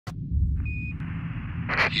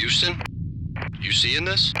Houston, you seeing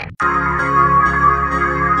this?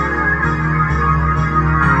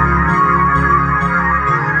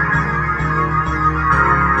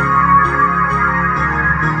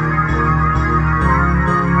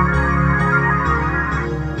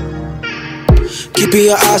 Keeping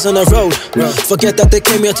your eyes on the road. Forget that they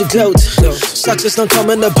came here to gloat. Success don't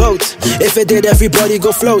come in the boat. If it did, everybody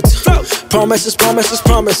go float. Promises, promises,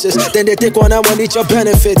 promises. Then they take one and one each your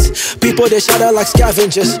benefits. People they shout out like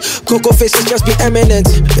scavengers. Cocoa faces just be eminent.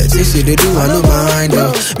 That's easy to do, I don't mind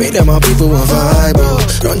though. Make them all people a vibe.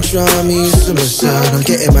 Don't try me, suicide. I'm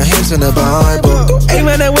getting my hands on the Bible.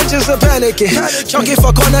 Amen and witches are panicking. Chunky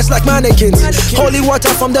for corners like mannequins. Holy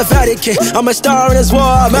water from the Vatican. I'm a star in this war,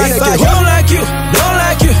 I'm mannequin. If I don't like you, don't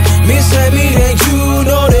like you. Me say me then you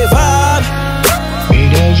know the vibe. Me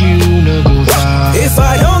then you know the vibe. If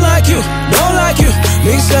I don't like you, don't like you.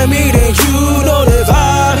 Me say me then you know the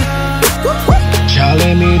vibe.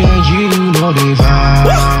 Charlie, me then you know the vibe.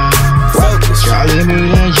 Focus. Charlie, me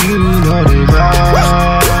then you know the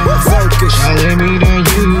vibe. Focus. Charlie, me then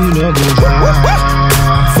you know the vibe.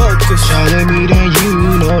 Focus. Charlie, me then you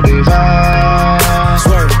know the vibe.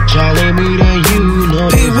 Swerve. Charlie, me then you know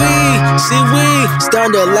the vibe. See we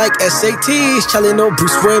stand up like SATs. Charlie no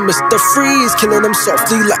Bruce Wayne, Mr. Freeze. Killing them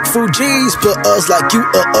softly like Fugees. But us like you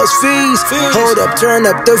us fees. Hold up, turn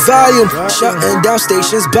up the volume. Shutting down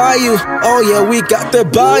stations by you. Oh yeah, we got the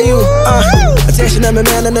bayou. Attention, I'm a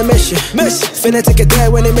man on a mission. Finna take it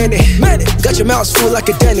there when a minute. Got your mouth full like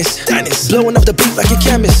a Dennis. Blowing up the beat like a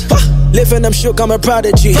chemist. Living, I'm shook, I'm a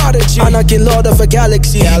prodigy. Anakin, Lord of a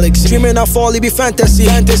galaxy. Dreaming I'll fall, it be fantasy.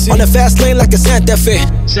 On a fast lane like a Santa Fe.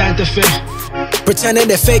 Santa Fe. Pretending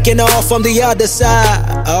they're faking all from the other side.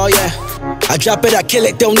 Oh yeah. I drop it, I kill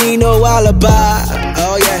it, don't need no alibi.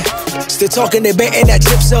 Oh yeah. Still talking, they betting that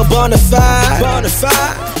chip so bonafide.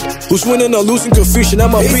 Who's winning or losing, confusion,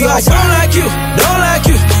 I'm a pre. If I don't like you, don't like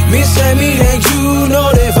you. Me say me then you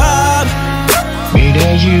know the vibe. Me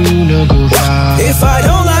then you know the vibe. If I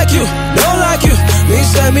don't like you, don't like you. Me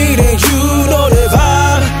say me then you know the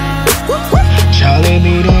vibe. Charlie,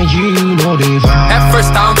 me then you know the vibe. At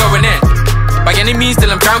first I'm going in. By any means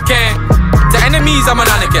till I'm drowning. To enemies I'm an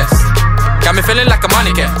anarchist. Got me feeling like a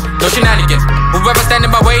mannequin. No shenanigans. Whoever stand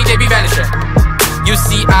in my way, they be vanishing. You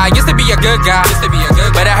see, I used to be a good guy,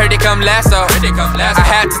 but I heard it come last, so I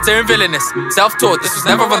had to turn villainous. Self-taught, this was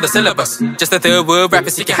never on the syllabus. Just a third world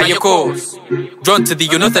rapper seeking higher cause. Drawn to the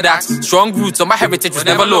unorthodox, strong roots on my heritage was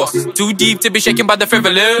never lost. Too deep to be shaken by the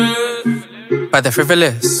frivolous.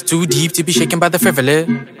 Too deep to be shaken by the frivolous.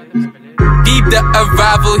 Deep the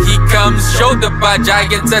arrival, he comes, shouldered by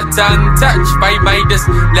giants, a tongue touched by Midas.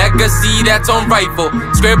 Legacy that's on rifle,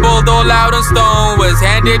 scribbled all out on stone, was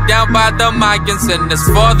handed down by the Mayans. And as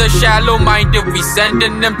for the shallow-minded, we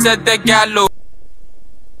sending them to the gallows.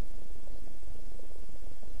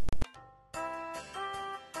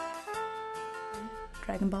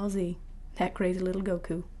 Dragon Ball Z, that crazy little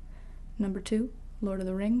Goku. Number 2, Lord of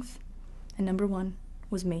the Rings. And number 1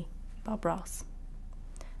 was me, Bob Ross.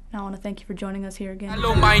 Now I want to thank you for joining us here again.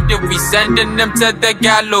 Shallow-minded, we sending them to the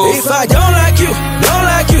gallows. If I don't like you, don't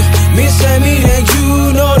like you. Me say me then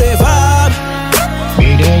you know the vibe.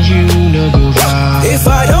 Me then you know the vibe.